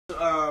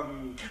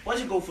What's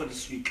your goal for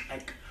this week?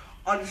 Like,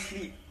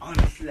 honestly,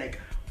 like,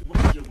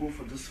 what is your goal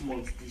for this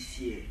month, this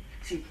year?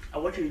 See, I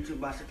watched a YouTube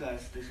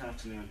masterclass this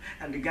afternoon,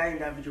 and the guy in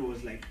that video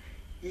was like,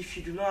 if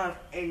you do not have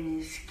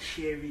any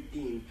scary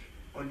thing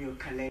on your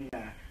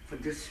calendar for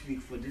this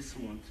week, for this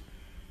month,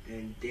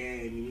 then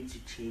you need to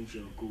change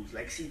your goals.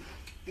 Like, see,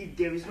 if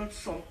there is not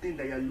something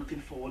that you're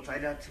looking forward to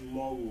either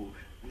tomorrow,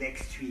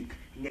 next week,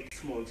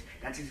 next month,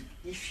 that is,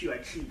 if you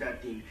achieve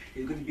that thing,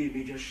 there's going to be a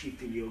major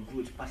shift in your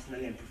growth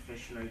personally and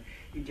professionally.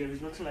 If there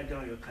is nothing like that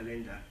on your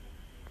calendar,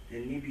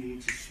 then maybe you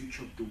need to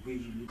switch up the way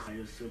you look at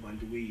yourself and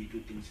the way you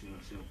do things for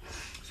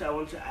yourself. So I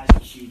want to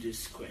ask you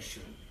this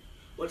question.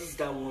 What is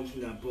that one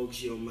thing that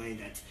bugs your mind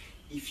that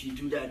if you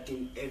do that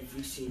thing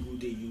every single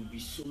day, you'll be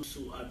so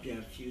happy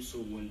and feel so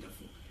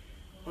wonderful?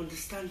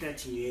 Understand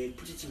that in your head,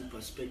 put it in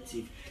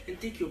perspective,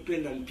 and take your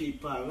pen and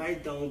paper,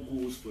 write down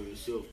goals for yourself.